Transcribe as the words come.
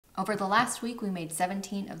Over the last week, we made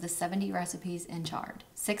 17 of the 70 recipes in Charred.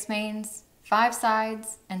 6 mains, 5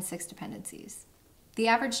 sides, and 6 dependencies. The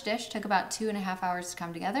average dish took about 2.5 hours to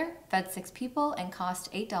come together, fed 6 people, and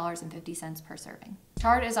cost $8.50 per serving.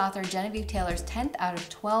 Charred is author Genevieve Taylor's 10th out of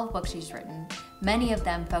 12 books she's written, many of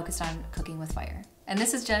them focused on cooking with fire. And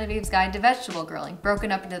this is Genevieve's guide to vegetable grilling,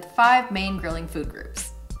 broken up into the 5 main grilling food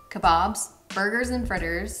groups: kebabs, burgers and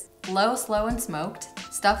fritters, low, slow, and smoked,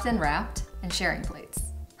 stuffed and wrapped, and sharing plates.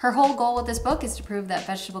 Her whole goal with this book is to prove that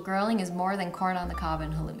vegetable grilling is more than corn on the cob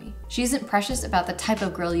and halloumi. She isn't precious about the type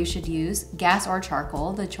of grill you should use, gas or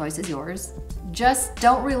charcoal, the choice is yours. Just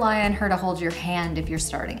don't rely on her to hold your hand if you're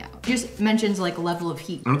starting out. She just mentions like level of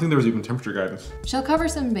heat. I don't think there was even temperature guidance. She'll cover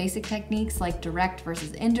some basic techniques like direct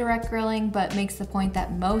versus indirect grilling, but makes the point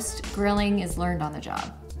that most grilling is learned on the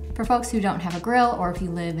job. For folks who don't have a grill, or if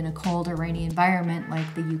you live in a cold or rainy environment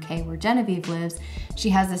like the UK where Genevieve lives, she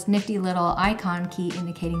has this nifty little icon key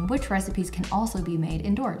indicating which recipes can also be made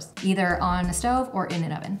indoors, either on a stove or in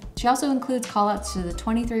an oven. She also includes callouts to the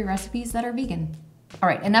 23 recipes that are vegan. All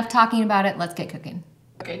right, enough talking about it, let's get cooking.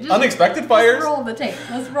 Okay, just unexpected fires. Let's roll the tape.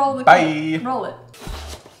 Let's roll the Bye. tape. Roll it.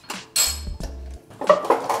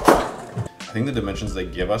 I think the dimensions they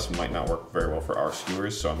give us might not work very well for our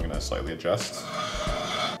skewers, so I'm gonna slightly adjust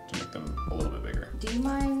to make them a little bit bigger. Do you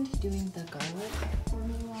mind doing the garlic for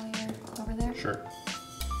me while you're over there? Sure.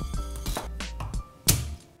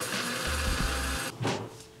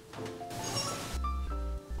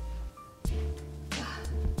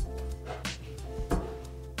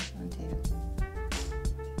 One, 2, 3.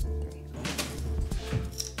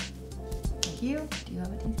 Thank you. Do you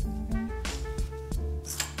have a teaspoon over there?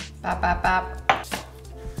 Bop, bop, bop.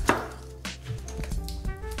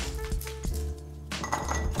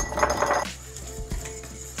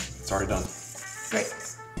 It's already done. Great.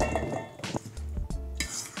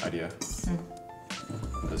 Idea.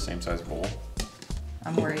 The same size bowl.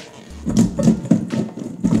 I'm worried.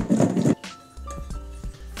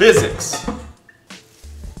 Physics.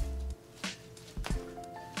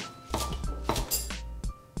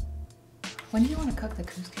 When do you want to cook the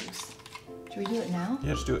couscous? Should we do it now?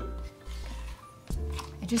 Yeah, just do it.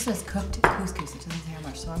 It just says cooked couscous. It doesn't say how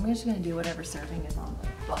much, so I'm just gonna do whatever serving is on the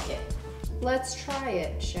bucket. Let's try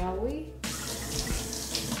it, shall we?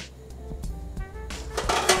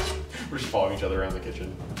 We're just following each other around the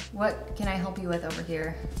kitchen. What can I help you with over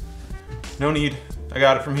here? No need. I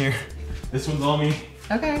got it from here. This one's on me.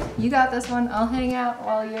 Okay, you got this one. I'll hang out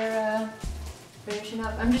while you're finishing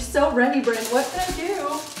up. I'm just so ready, Bryn. What can I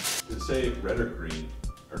do? Does it say red or green?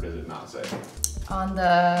 Or does it not say? On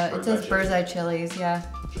the, it says bird's eye chilies, yeah.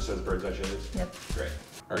 It just says bird's eye chilies? Yep. Great.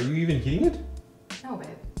 Are you even heating it? No, babe.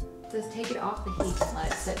 It says take it off the heat and let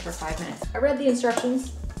it sit for 5 minutes. I read the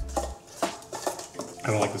instructions. I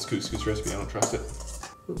don't like this couscous recipe. I don't trust it.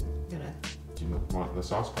 Ooh, gotta. Do you want the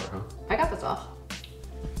sauce part, huh? I got the sauce.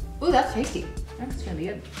 Ooh, that's tasty. I think it's gonna be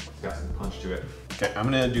good. It's got some punch to it. Okay, I'm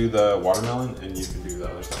gonna do the watermelon and you can do the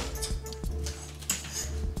other stuff.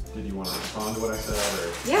 Did you want to respond to what I said,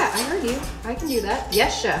 or? Yeah, I heard you. I can do that.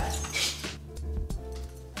 Yes, chef.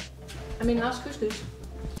 I mean, that's couscous.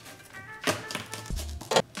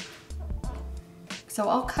 So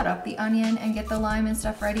I'll cut up the onion and get the lime and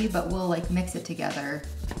stuff ready, but we'll like mix it together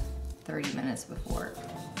 30 minutes before.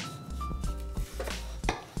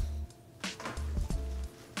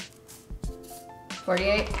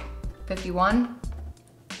 $48, $51,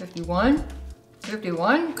 $51,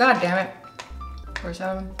 $51. God damn it.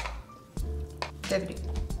 47, 50.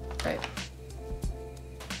 Right.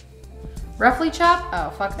 Roughly chop?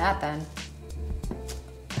 Oh, fuck that then.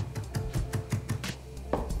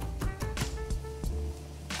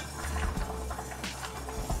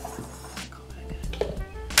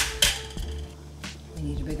 We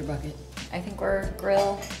need a bigger bucket. I think we're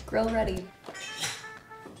grill ready.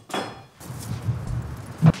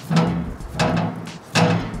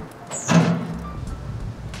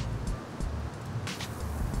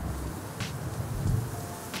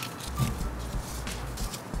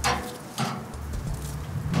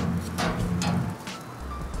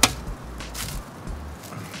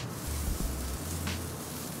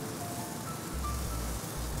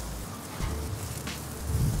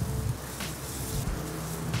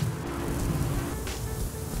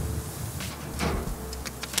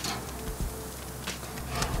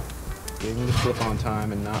 Getting to flip on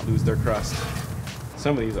time and not lose their crust.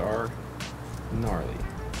 Some of these are gnarly,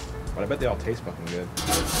 but I bet they all taste fucking good.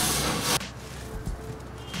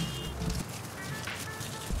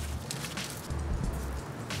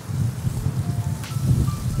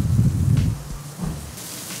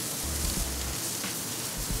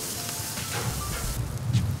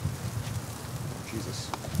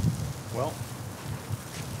 Jesus. Well.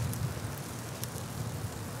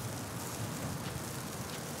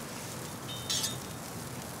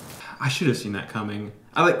 I should have seen that coming.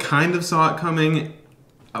 I like kind of saw it coming.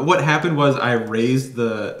 What happened was I raised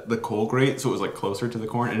the coal grate so it was like closer to the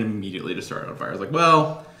corn and immediately just started on fire. I was like,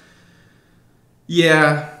 well,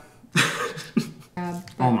 yeah.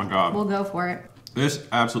 Oh my god. We'll go for it. This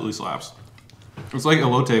absolutely slaps. It's like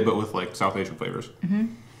elote but with like South Asian flavors.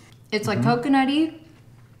 It's like coconutty,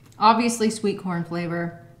 obviously sweet corn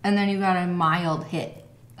flavor, and then you got a mild hit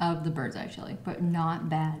of the bird's eye chili, but not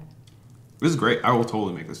bad. This is great. I will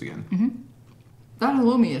totally make this again. That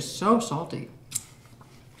halloumi is so salty.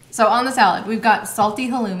 So on the salad, we've got salty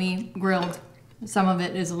halloumi grilled. Some of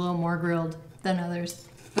it is a little more grilled than others,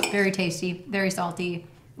 but very tasty, very salty.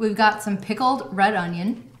 We've got some pickled red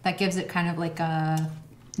onion that gives it kind of like a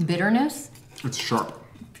bitterness. It's sharp.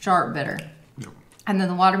 Sharp bitter. Yep. And then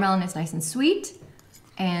the watermelon is nice and sweet.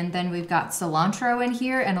 And then we've got cilantro in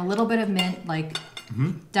here and a little bit of mint, like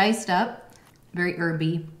diced up, very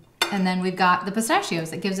herby. And then we've got the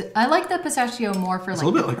pistachios that gives it, I like the pistachio more for It's like. a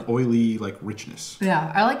little bit like oily, like richness.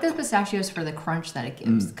 Yeah, I like the pistachios for the crunch that it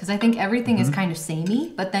gives. Because I think everything is kind of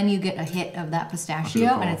samey, but then you get a hit of that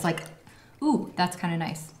pistachio and it's like, ooh, that's kind of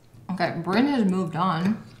nice. Okay, Bryn has moved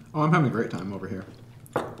on. Oh, I'm having a great time over here.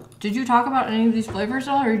 Did you talk about any of these flavors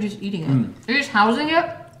at all, or are you just eating it? Are you just housing it?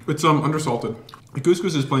 It's undersalted. The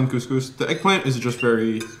couscous is plain couscous. The eggplant is just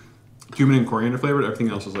very cumin and coriander flavored. Everything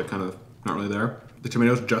else is like kind of not really there. The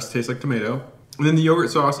tomatoes just taste like tomato. And then the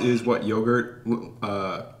yogurt sauce is what? Yogurt,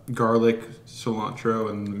 garlic,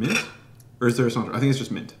 cilantro, and mint? Or is there cilantro? I think it's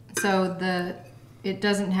just mint. So it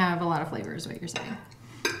doesn't have a lot of flavor is what you're saying.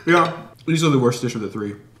 Yeah, these are the worst dish of the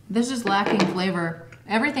three. This is lacking flavor.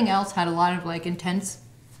 Everything else had a lot of like intense,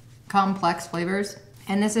 complex flavors.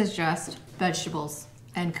 And this is just vegetables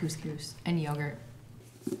and couscous and yogurt.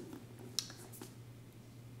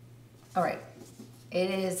 All right,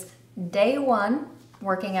 it is day one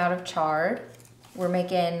working out of Charred. We're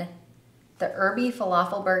making the herby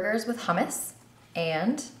falafel burgers with hummus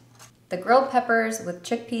and the grilled peppers with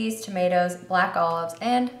chickpeas, tomatoes, black olives,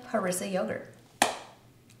 and harissa yogurt.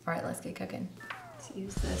 All right, let's get cooking. Let's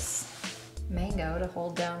use this mango to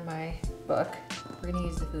hold down my book. We're gonna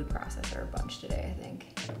use the food processor a bunch today, I think.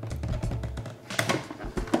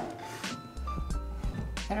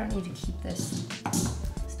 I don't need to keep this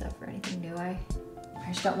stuff or anything, do I?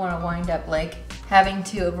 I just don't want to wind up like having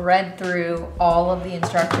to have read through all of the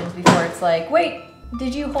instructions before it's like, wait,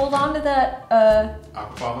 did you hold on to that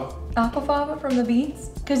aquafaba from the beans?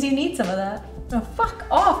 Because you need some of that. Oh, fuck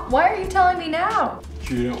off. Why are you telling me now?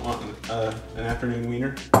 Sure you don't want an afternoon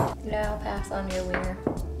wiener? No, I'll pass on your wiener.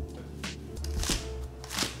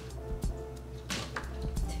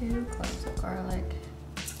 2 cloves of garlic.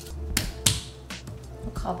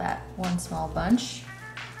 We'll call that 1 small bunch.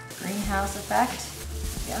 Greenhouse effect.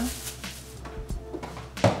 Yeah.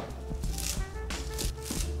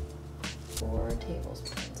 4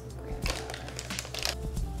 tablespoons of graham powder.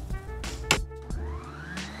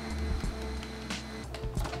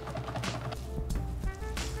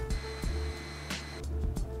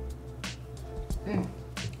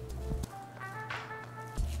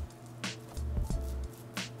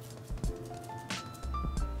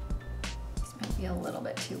 This might be a little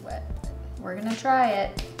bit too wet. We're gonna try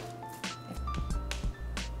it.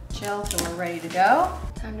 Chill till we're ready to go.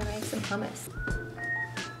 Time to make some hummus.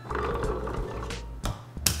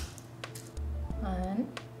 1.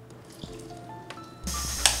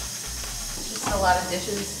 Just a lot of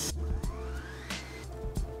dishes.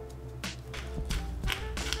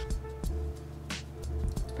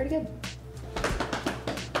 It's pretty good.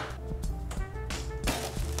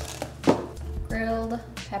 Grilled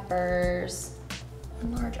peppers.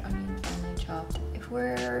 1 large onion finely chopped. If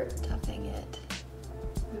we're stuffing it,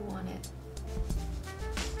 we want it.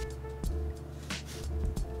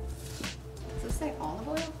 Does it say olive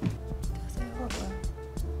oil? It does say olive oil.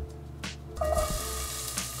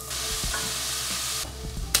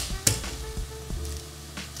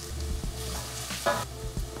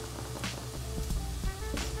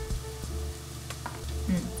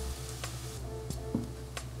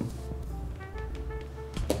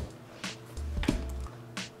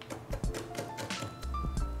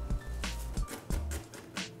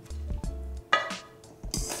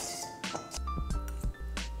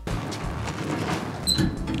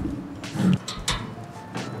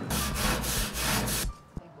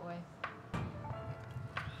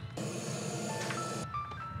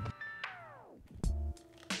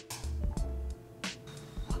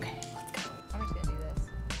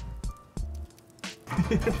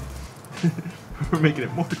 We're making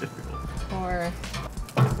it more difficult. Or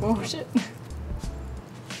Oh shit. I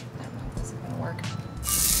don't know if this is gonna work.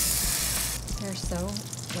 They're so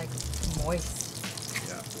like moist.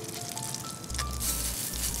 Yeah.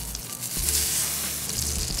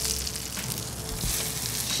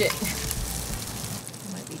 Shit.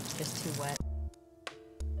 It might be just too wet.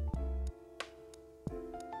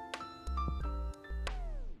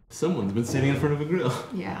 Someone's been standing in front of a grill.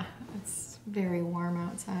 Yeah, it's very warm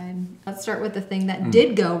outside. Let's start with the thing that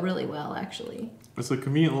did go really well, actually. It's a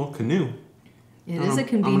convenient little canoe. It is a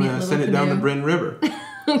convenient little I'm gonna send it down the Bryn River.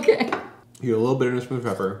 Okay. You get a little bitterness from the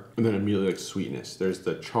pepper, and then immediately like sweetness. There's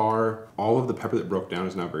the char. All of the pepper that broke down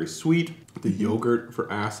is now very sweet. The yogurt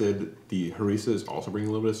for acid. The harissa is also bringing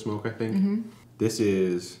a little bit of smoke, I think. This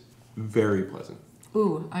is very pleasant.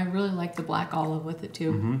 Ooh, I really like the black olive with it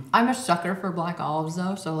too. I'm a sucker for black olives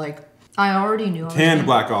though, so like I already knew. Canned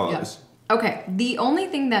black olives. Yeah. Okay, the only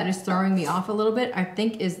thing that is throwing me off a little bit, I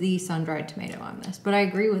think, is the sun-dried tomato on this, but I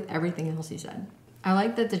agree with everything else you said. I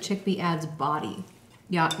like that the chickpea adds body.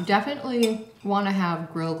 Yeah, definitely want to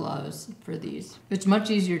have grill gloves for these. It's much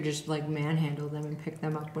easier to just like manhandle them and pick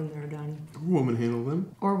them up when they're done. Woman handle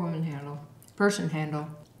them. Or woman handle. Person handle.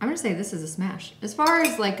 I'm gonna say this is a smash. As far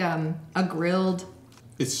as like a grilled...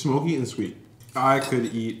 It's smoky and sweet. I could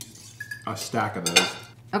eat a stack of those.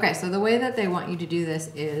 Okay, so the way that they want you to do this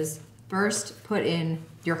is first put in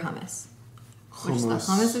your hummus. Which the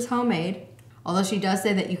hummus is homemade. Although she does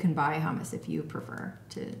say that you can buy hummus if you prefer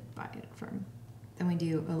to buy it from. Then we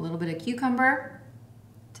do a little bit of cucumber,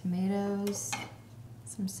 tomatoes,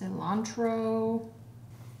 some cilantro.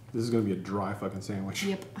 This is gonna be a dry fucking sandwich.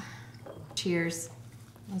 Yep. Cheers.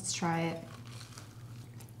 Let's try it.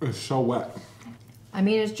 It's so wet. I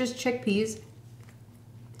mean, it's just chickpeas.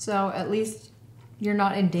 So at least you're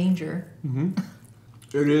not in danger.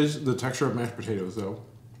 It is the texture of mashed potatoes though.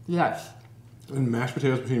 Yes. And mashed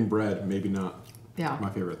potatoes between bread, maybe not. Yeah. My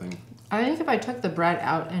favorite thing. I think if I took the bread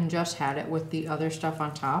out and just had it with the other stuff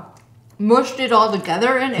on top, mushed it all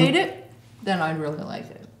together and ate it, then I'd really like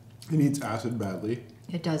it. It needs acid badly.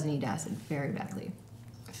 It does need acid very badly.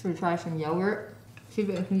 Should we try some yogurt? See if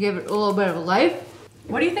it can give it a little bit of life.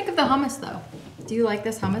 What do you think of the hummus though? Do you like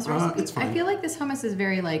this hummus recipe? It's fine. I feel like this hummus is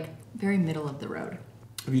very very middle of the road.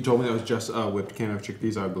 If you told me that was just a whipped can of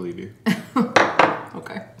chickpeas, I would believe you.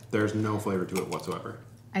 Okay. There's no flavor to it whatsoever.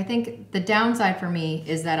 I think the downside for me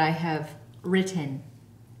is that I have written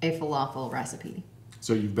a falafel recipe.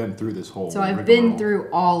 So you've been through this whole So I've been through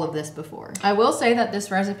all of this before. I will say that this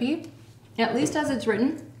recipe, at least as it's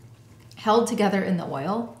written, held together in the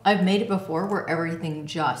oil. I've made it before where everything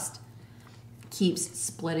just keeps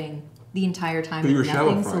splitting the entire time and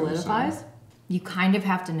nothing solidifies. You kind of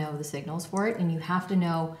have to know the signals for it, and you have to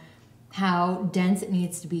know how dense it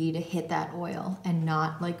needs to be to hit that oil and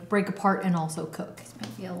not like break apart and also cook. This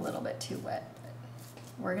might be a little bit too wet,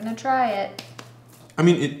 but we're gonna try it. I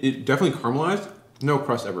mean, it definitely caramelized. No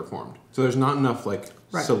crust ever formed. So there's not enough like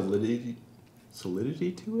solidity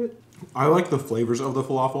to it. I like the flavors of the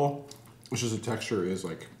falafel. It's just the texture is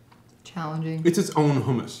like challenging. It's its own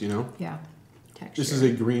hummus, you know? Yeah. Texture. This is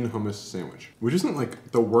a green hummus sandwich, which isn't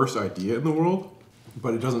like the worst idea in the world,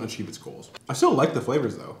 but it doesn't achieve its goals. I still like the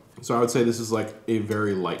flavors though. So I would say this is like a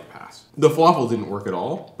very light pass. The falafel didn't work at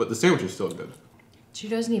all, but the sandwich is still good. She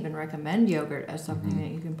doesn't even recommend yogurt as something that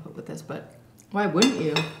you can put with this, but why wouldn't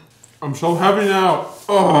you? I'm so happy now.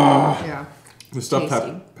 Oh. Yeah. The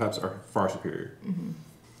stuffed peps are far superior.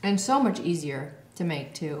 And so much easier to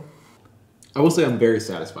make too. I will say I'm very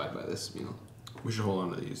satisfied by this meal. We should hold on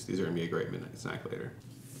to these. These are gonna be a great midnight snack later.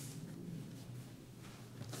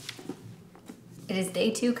 It is day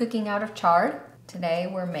 2 cooking out of Charred. Today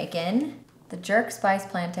we're making the jerk spiced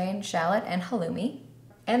plantain, shallot, and halloumi,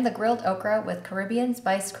 and the grilled okra with Caribbean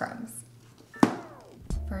spiced crumbs.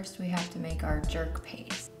 First we have to make our jerk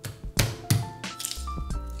paste.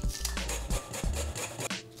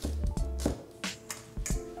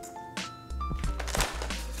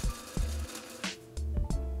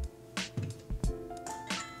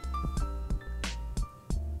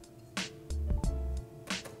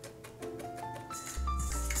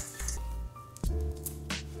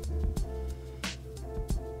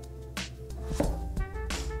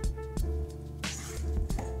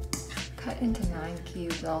 Cut into 9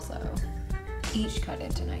 cubes also. Each cut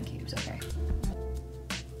into 9 cubes, okay.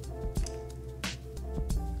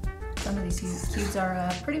 Some of these cubes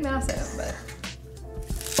are pretty massive, but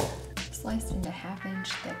sliced into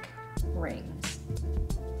 1/2-inch thick rings.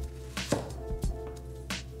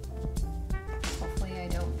 Hopefully I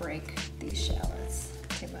don't break these shallots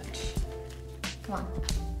too much. Come on.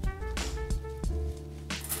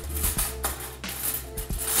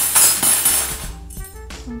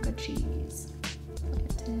 Good cheese.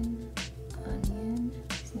 Plantain.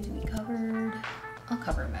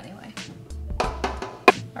 cover them anyway.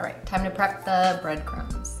 All right, time to prep the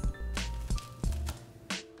breadcrumbs.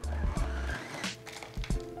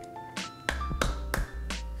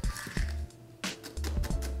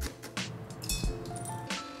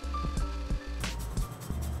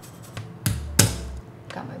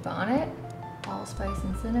 Got my bonnet, allspice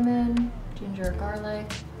and cinnamon, ginger,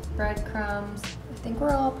 garlic, breadcrumbs. I think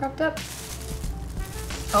we're all prepped up.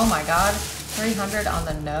 Oh my God, 300 on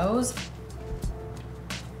the nose.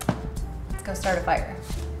 Let's go start a fire.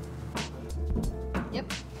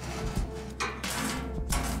 Yep.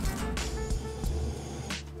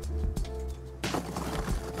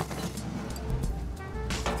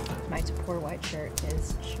 My poor white shirt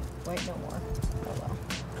is white no more. Oh well.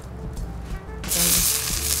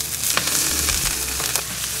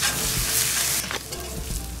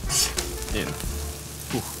 In.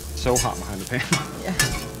 Ooh, so hot behind the pan. Yeah.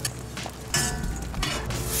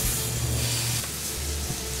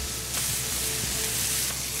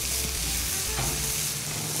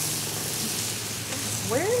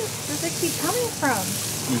 Where does it keep coming from?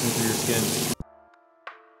 Oozing through your skin.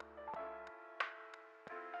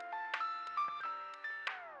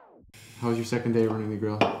 How was your second day running the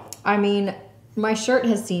grill? I mean, my shirt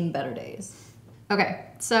has seen better days. Okay,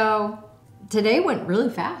 so today went really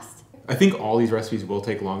fast. I think all these recipes will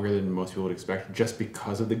take longer than most people would expect just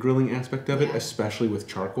because of the grilling aspect of it, especially with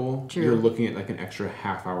charcoal. True. You're looking at like an extra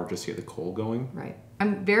half hour just to get the coal going. Right.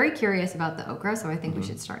 I'm very curious about the okra, so I think we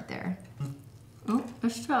should start there. Oh,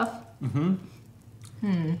 that's tough.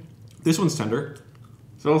 This one's tender.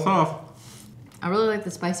 So soft. I really like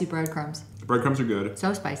the spicy breadcrumbs. The breadcrumbs are good.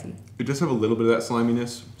 So spicy. It does have a little bit of that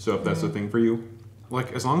sliminess, so if that's the thing for you,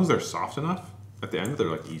 like as long as they're soft enough, at the end they're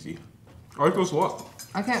like easy. I like those a lot.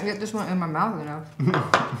 I can't get this one in my mouth enough.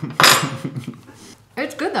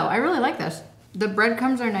 It's good though. I really like this. The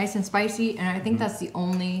breadcrumbs are nice and spicy, and I think that's the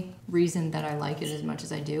only reason that I like it as much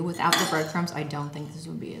as I do. Without the breadcrumbs, I don't think this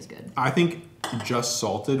would be as good. I think just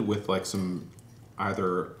salted with like some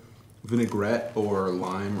either vinaigrette or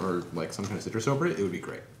lime or like some kind of citrus over it, it would be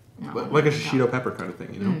great. No, Like a shishito pepper kind of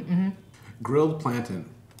thing, you know? Grilled plantain,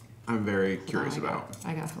 I'm very curious about.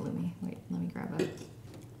 I got halloumi. Wait, let me grab it.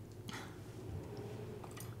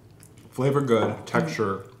 Flavor good,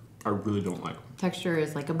 texture I really don't like. Texture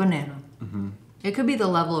is like a banana. It could be the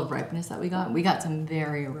level of ripeness that we got. We got some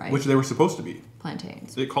very ripe Which they were supposed to be.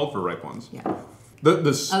 plantains. It called for ripe ones. Yeah.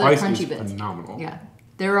 The spice crunchy is bits. phenomenal. Yeah.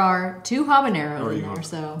 There are 2 habaneros in you there, go.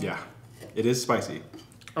 so. Yeah, it is spicy.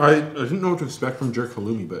 I didn't know what to expect from jerk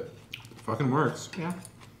halloumi, but it fucking works. Yeah.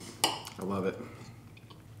 I love it.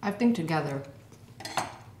 I think together,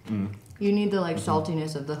 you need the like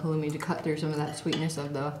saltiness of the halloumi to cut through some of that sweetness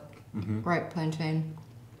of the ripe plantain.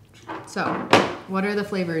 So, what are the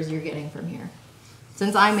flavors you're getting from here?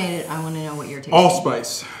 Since I made it, I want to know what you're tasting.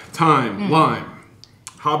 Allspice, thyme, lime,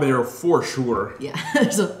 habanero for sure. Yeah,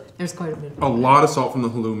 there's quite a bit. A lot of salt from the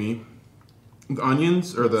halloumi. The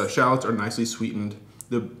onions or the shallots are nicely sweetened.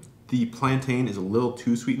 The plantain is a little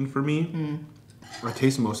too sweetened for me. I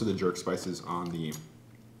taste most of the jerk spices on the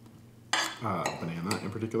banana in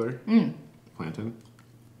particular. Plantain.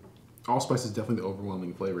 Allspice is definitely the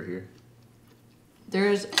overwhelming flavor here.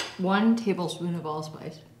 There's 1 tablespoon of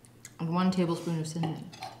allspice and 1 tablespoon of cinnamon.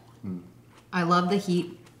 I love the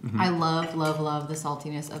heat. I love, love, love the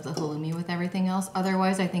saltiness of the halloumi with everything else.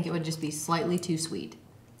 Otherwise, I think it would just be slightly too sweet.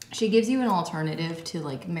 She gives you an alternative to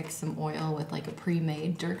like mix some oil with like a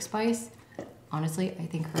pre-made jerk spice. Honestly, I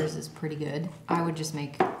think hers is pretty good. I would just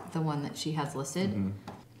make the one that she has listed.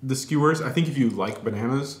 The skewers, I think if you like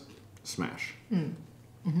bananas, smash.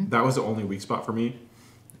 That was the only weak spot for me.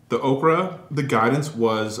 The okra, the guidance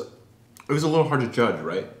was, it was a little hard to judge,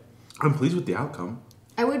 right? I'm pleased with the outcome.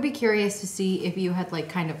 I would be curious to see if you had like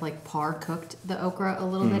kind of like par cooked the okra a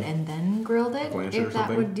little bit and then grilled it. Blanch it or if that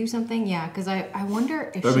something? would do something, yeah. Because I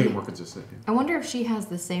wonder if That'd make she, it more consistent. I wonder if she has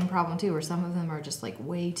the same problem too, where some of them are just like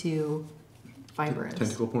way too fibrous.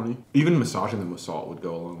 Tentacle porny. Even massaging them with salt would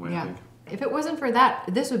go a long way, I Yeah. think. If it wasn't for that,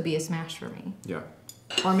 this would be a smash for me. Yeah.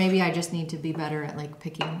 Or maybe I just need to be better at like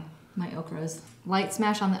picking my okras. Light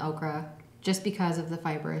smash on the okra, just because of the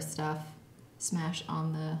fibrous stuff. Smash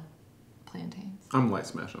on the plantains. I'm light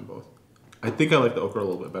smash on both. I think I like the okra a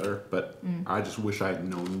little bit better, but I just wish I had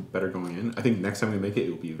known better going in. I think next time we make it, it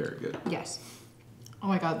will be very good. Yes. Oh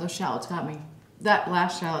my god, those shallots got me. That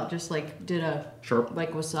last shallot just like did a Sharp.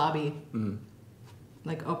 like wasabi.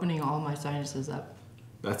 Like opening all my sinuses up.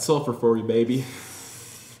 That's sulfur for you, baby.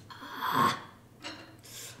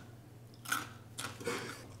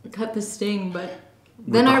 Cut the sting, but With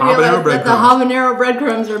then the I habanero realized that the breadcrumbs. habanero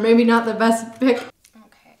breadcrumbs are maybe not the best pick.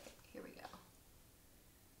 Okay, here we go.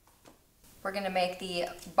 We're We're gonna make the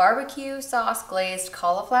barbecue sauce glazed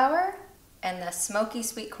cauliflower and the smoky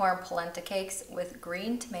sweet corn polenta cakes with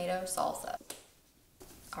green tomato salsa.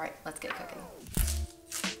 All right, let's get cooking.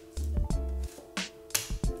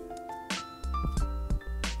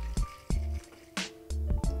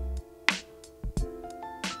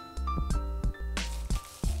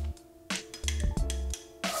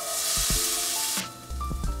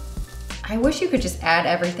 I wish you could just add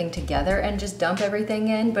everything together and just dump everything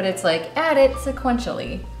in, but it's like, add it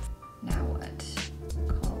sequentially. Now what?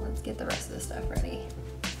 Cool, let's get the rest of the stuff ready.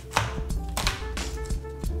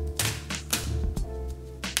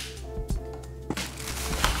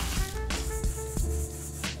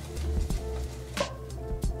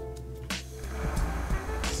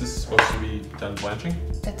 Is this supposed to be done blanching?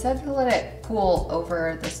 It said to let it cool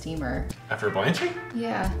over the steamer. After blanching?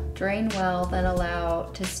 Yeah, drain well, then allow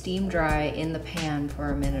to steam dry in the pan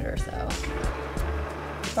for a minute or so.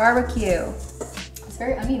 Barbecue. It's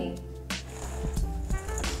very oniony.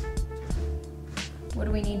 What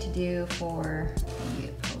do we need to do for the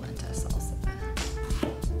polenta salsa?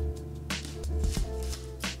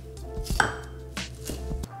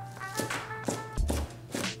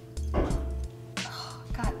 Oh,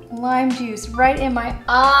 got lime juice right in my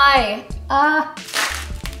eye. Ah.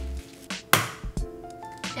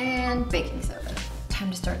 And baking soda. Time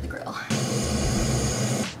to start the grill.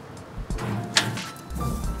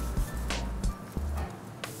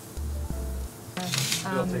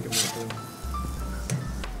 I'll take a minute.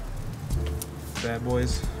 Bad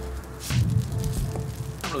boys.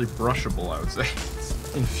 Not really brushable, I would say.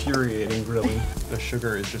 It's infuriating, really. The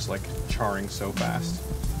sugar is just like charring so fast.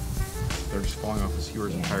 They're just falling off the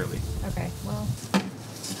skewers entirely. Okay, well.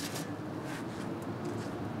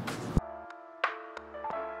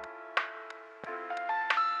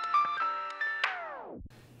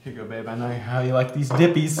 Here you go, babe. I know how you like these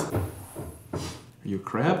dippies. Are you a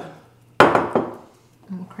crab?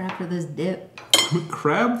 I'm a crab for this dip. I'm a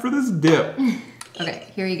crab for this dip. Okay,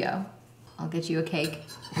 here you go. I'll get you a cake.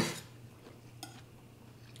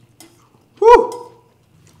 Woo!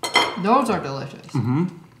 Those are delicious. Mm-hmm.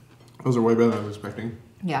 Those are way better than I was expecting.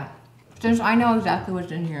 Yeah. Since I know exactly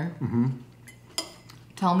what's in here,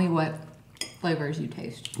 tell me what flavors you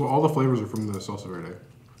taste. Well, all the flavors are from the salsa verde,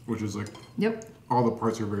 which is like, Yep. all the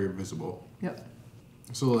parts are very visible. Yep.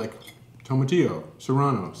 So like tomatillo,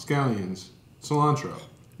 serrano, scallions, cilantro,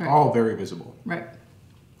 Right. all very visible. Right.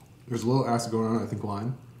 There's a little acid going on, I think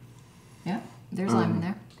lime. Yeah. There's lime in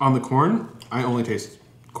there. On the corn, I only taste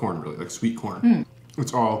corn really, like sweet corn.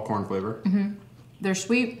 It's all corn flavor. They're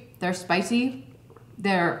sweet. They're spicy.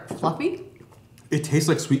 They're fluffy. It tastes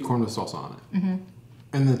like sweet corn with salsa on it.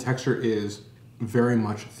 And the texture is very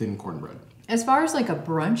much thin cornbread. As far as like a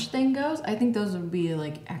brunch thing goes, I think those would be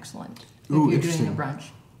like excellent if Ooh, you're interesting. doing a brunch.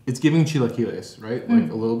 It's giving chilaquiles, right?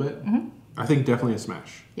 Like a little bit. I think definitely a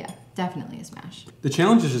smash. Yeah, definitely a smash. The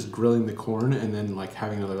challenge is just grilling the corn and then like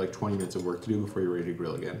having another like 20 minutes of work to do before you're ready to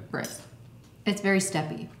grill again. Right. It's very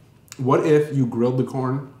steppy. What if you grilled the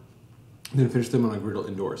corn, then finished them on a griddle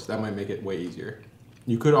indoors? That might make it way easier.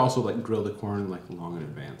 You could also like grill the corn like long in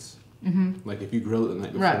advance. Like if you grilled it the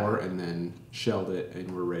night before and then shelled it and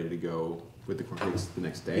were ready to go with the corn cakes the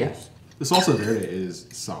next day. Yes. The salsa verde is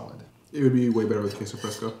solid. It would be way better with queso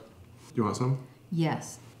fresco. Do you want some?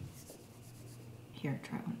 Yes. Here,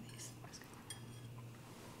 try one of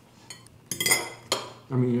these.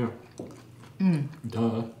 I mean, yeah.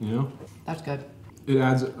 Duh, you know? That's good. It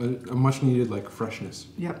adds a much needed like freshness.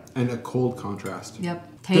 Yep. And a cold contrast.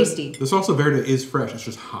 Yep. Tasty. The salsa verde is fresh, it's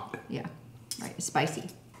just hot. Yeah. Right. It's spicy.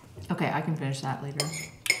 Okay, I can finish that later.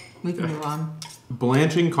 We can move on.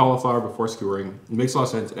 Blanching cauliflower before skewering, it makes a lot of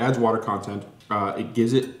sense. It adds water content. It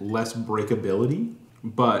gives it less breakability,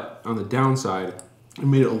 but on the downside, it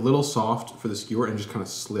made it a little soft for the skewer and just kind of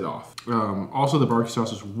slid off. Also, the barbecue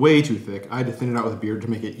sauce is way too thick. I had to thin it out with a beard to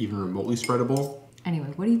make it even remotely spreadable.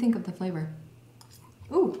 Anyway, what do you think of the flavor?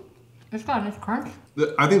 Ooh, it's got a nice crunch.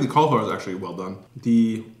 I think the cauliflower is actually well done.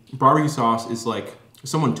 The barbecue sauce is like,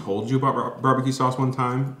 someone told you about barbecue sauce one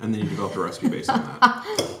time, and then you developed a recipe based on that.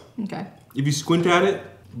 Okay. If you squint at it,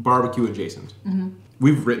 barbecue adjacent.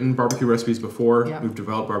 We've written barbecue recipes before. Yeah. We've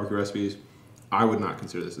developed barbecue recipes. I would not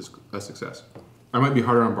consider this a success. I might be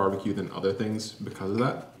harder on barbecue than other things because of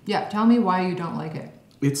that. Yeah, tell me why you don't like it.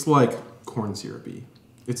 It's like corn syrupy.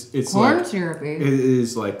 It's Corn like, syrupy? It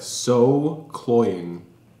is like so cloying.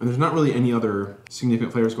 And there's not really any other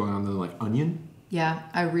significant flavors going on than like onion. Yeah,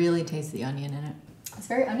 I really taste the onion in it. It's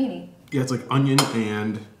very oniony. Yeah, it's like onion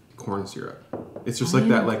and corn syrup. It's just like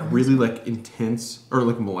Onion that, and like corn really like intense, or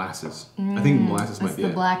like molasses. I think molasses might It's be the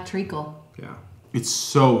it. black treacle. Yeah. It's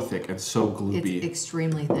so thick and so gloopy. It's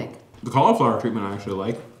extremely thick. The cauliflower treatment I actually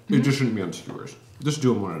like. It just shouldn't be on skewers. Just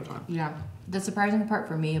do them one at a time. Yeah. The surprising part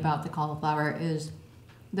for me about the cauliflower is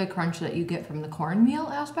the crunch that you get from the cornmeal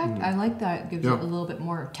aspect. I like that. It gives it a little bit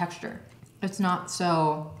more texture. It's not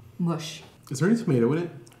so mush. Is there any tomato in it?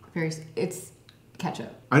 It's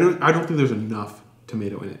ketchup. I don't think there's enough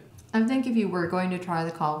tomato in it. I think if you were going to try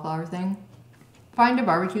the cauliflower thing, find a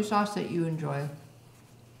barbecue sauce that you enjoy.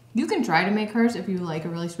 You can try to make hers if you like a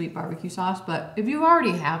really sweet barbecue sauce, but if you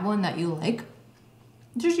already have one that you like,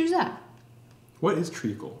 just use that. What is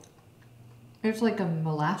treacle? It's like a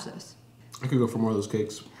molasses. I could go for more of those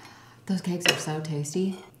cakes. Those cakes are so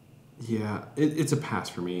tasty. Yeah, it's a pass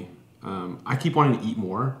for me. I keep wanting to eat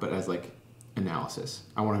more, but as like analysis.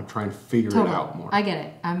 I want to try and figure it out more. I get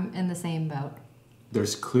it. I'm in the same boat.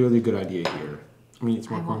 There's clearly a good idea here. I mean, it's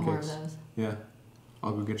more corn more cakes. of those. Yeah,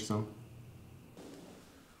 I'll go get you some.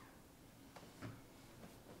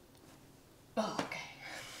 Okay.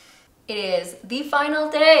 It is the final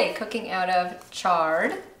day cooking out of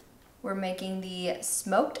Charred. We're making the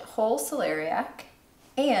smoked whole celeriac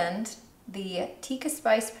and the tikka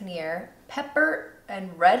spice paneer, pepper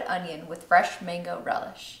and red onion with fresh mango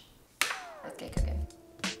relish. Let's get cooking.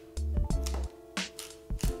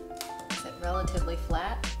 Is it relatively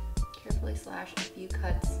flat? Carefully slash a few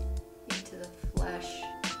cuts into the flesh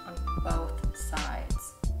on both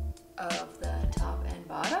sides of the top and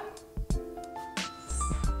bottom.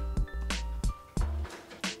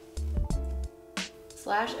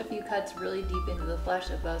 Slash a few cuts really deep into the flesh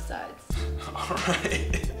of both sides. All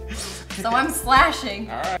right. So I'm slashing.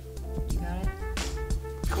 All right. You got it?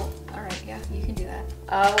 Cool. All right, yeah, you can do that.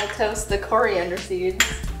 I will toast the coriander seeds.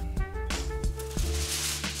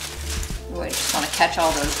 Ooh, I just want to catch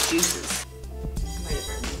all those juices. I might have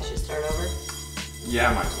burned. We should start over.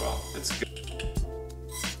 Yeah, might as well. It's good.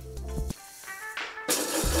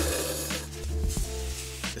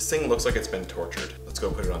 This thing looks like it's been tortured. Let's go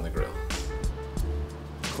put it on the grill.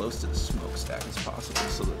 Close to the smokestack as possible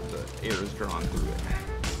so that the air is drawn through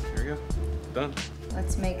it. There we go. Done.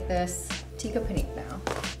 Let's make this tikka paneer now.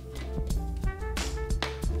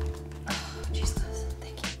 Oh, Jesus.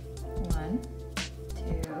 Thank you. 1, 2,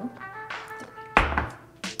 3.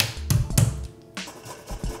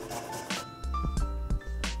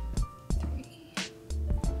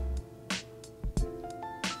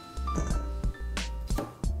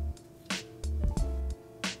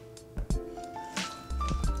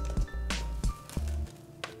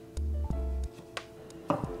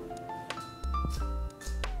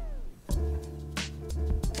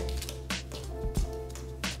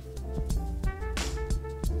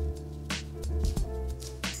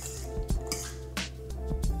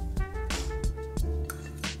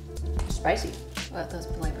 Spicy. Let those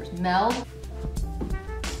flavors meld.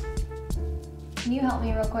 Can you help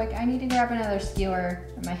me real quick? I need to grab another skewer.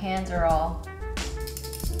 My hands are all...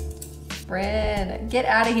 Bryn, get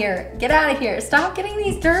out of here. Get out of here. Stop getting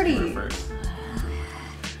these dirty. All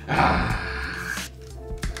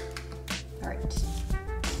right.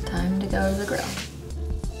 Time to go to the grill.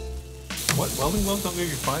 What? Welding gloves don't give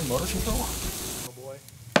you fine motor control? Oh boy.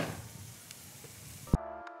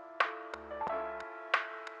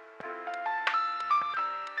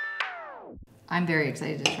 I'm very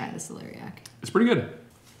excited to try the celeriac. It's pretty good.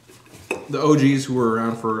 The OGs who were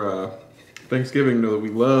around for Thanksgiving know that we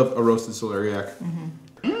love a roasted celeriac.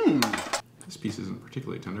 This piece isn't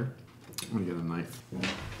particularly tender. I'm gonna get a knife.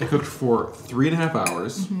 It cooked for 3.5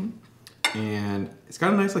 hours. And it's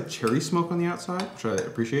got a nice like cherry smoke on the outside, which I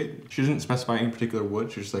appreciate. She didn't specify any particular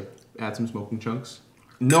wood. She just like add some smoking chunks.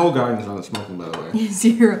 No guidance on the smoking, by the way.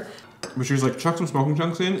 0. But she was like, chuck some smoking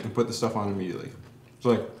chunks in and put the stuff on immediately. It's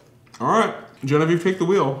like, all right, Genevieve, take the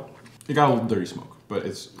wheel. It got a little dirty smoke, but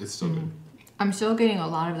it's still good. I'm still getting a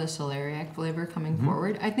lot of the celeriac flavor coming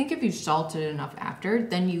forward. I think if you salt it enough after,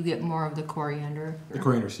 then you get more of the coriander. The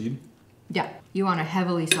coriander seed. Yeah, you want to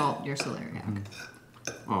heavily salt your celeriac.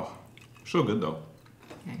 Oh, so good though.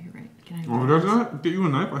 Yeah, you're right. Can I? Oh, does that get you a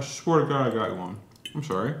knife? I swear to God, I got you one. I'm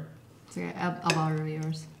sorry. It's okay. I'll borrow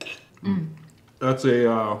yours. That's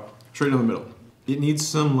a straight down the middle. It needs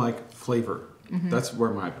some like flavor. That's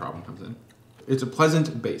where my problem comes in. It's a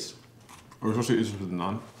pleasant base. Are we supposed to use this with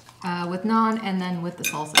naan? With naan and then with the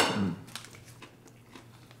salsa.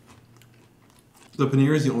 The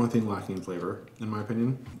paneer is the only thing lacking in flavor, in my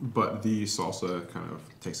opinion. But the salsa kind of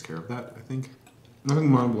takes care of that, I think. Nothing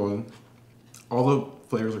mind-blowing. All the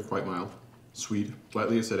flavors are quite mild, sweet,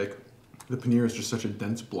 lightly acidic. The paneer is just such a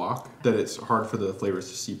dense block that it's hard for the flavors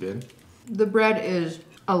to seep in. The bread is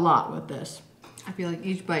a lot with this. I feel like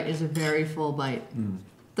each bite is a very full bite.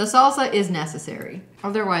 The salsa is necessary.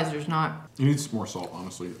 Otherwise, there's not... It needs more salt,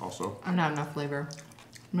 honestly, also. Not enough flavor.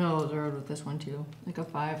 Middle of the road with this one too. Like a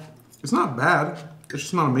 5. It's not bad. It's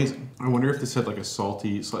just not amazing. I wonder if this had like a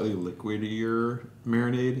salty, slightly liquidier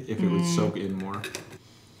marinade, if it would soak in more.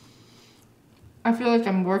 I feel like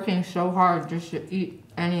I'm working so hard just to eat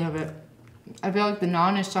any of it. I feel like the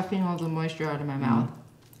naan is sucking all the moisture out of my mouth.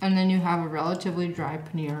 And then you have a relatively dry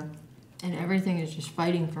paneer. And everything is just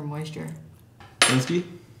fighting for moisture. Linsky?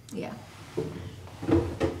 Yeah.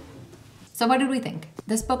 So what did we think?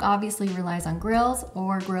 This book obviously relies on grills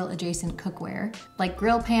or grill-adjacent cookware, like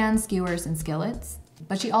grill pans, skewers, and skillets,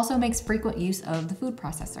 but she also makes frequent use of the food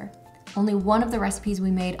processor. Only one of the recipes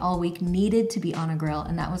we made all week needed to be on a grill,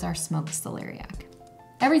 and that was our smoked celeriac.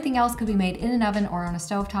 Everything else could be made in an oven or on a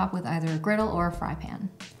stovetop with either a griddle or a fry pan.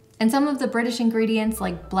 And some of the British ingredients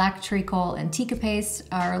like black treacle and tikka paste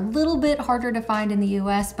are a little bit harder to find in the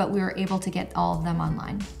US, but we were able to get all of them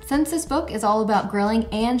online. Since this book is all about grilling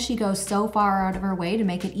and she goes so far out of her way to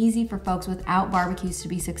make it easy for folks without barbecues to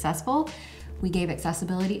be successful, we gave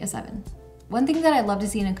accessibility a 7. One thing that I love to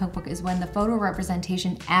see in a cookbook is when the photo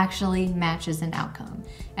representation actually matches an outcome,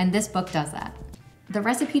 and this book does that. The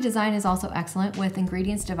recipe design is also excellent, with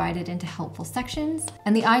ingredients divided into helpful sections,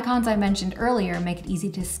 and the icons I mentioned earlier make it easy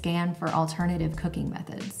to scan for alternative cooking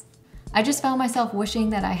methods. I just found myself wishing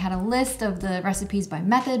that I had a list of the recipes by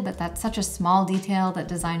method, but that's such a small detail that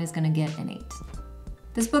design is going to get an 8.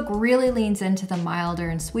 This book really leans into the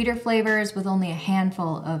milder and sweeter flavors with only a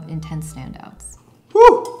handful of intense standouts.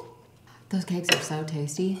 Woo! Those cakes are so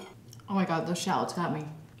tasty. Oh my god, those shallots got me.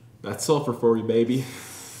 That's sulfur for you, baby.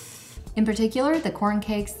 In particular, the corn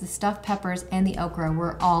cakes, the stuffed peppers, and the okra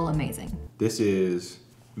were all amazing. This is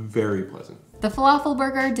very pleasant. The falafel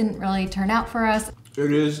burger didn't really turn out for us,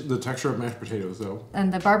 It is the texture of mashed potatoes, though.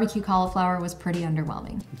 and the barbecue cauliflower was pretty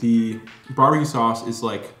underwhelming. The barbecue sauce is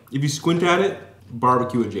like, if you squint at it,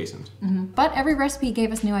 barbecue adjacent. But every recipe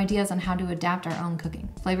gave us new ideas on how to adapt our own cooking.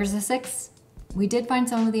 Flavors a 6. We did find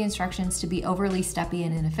some of the instructions to be overly steppy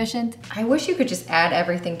and inefficient. I wish you could just add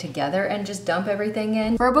everything together and just dump everything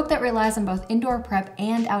in. For a book that relies on both indoor prep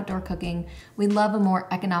and outdoor cooking, we love a more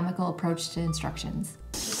economical approach to instructions.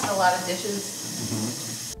 Just a lot of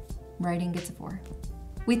dishes. Writing gets a 4.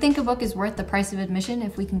 We think a book is worth the price of admission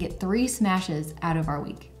if we can get 3 smashes out of our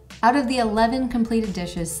week. Out of the 11 completed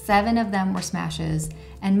dishes, 7 of them were smashes,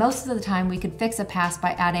 and most of the time we could fix a pass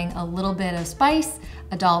by adding a little bit of spice,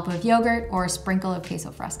 a dollop of yogurt, or a sprinkle of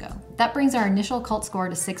queso fresco. That brings our initial cult score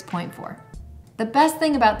to 6.4. The best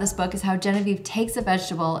thing about this book is how Genevieve takes a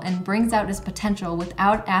vegetable and brings out its potential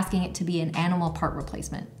without asking it to be an animal part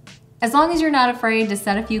replacement. As long as you're not afraid to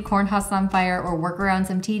set a few corn husks on fire or work around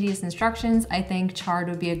some tedious instructions, I think Charred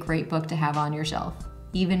would be a great book to have on your shelf,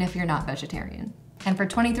 even if you're not vegetarian. And for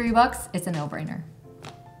 23 bucks, it's a no-brainer.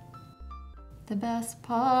 The best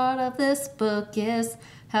part of this book is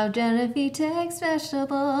how Genevieve takes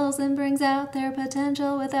vegetables and brings out their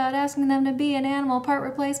potential without asking them to be an animal part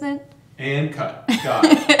replacement. And cut. Got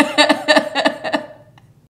it.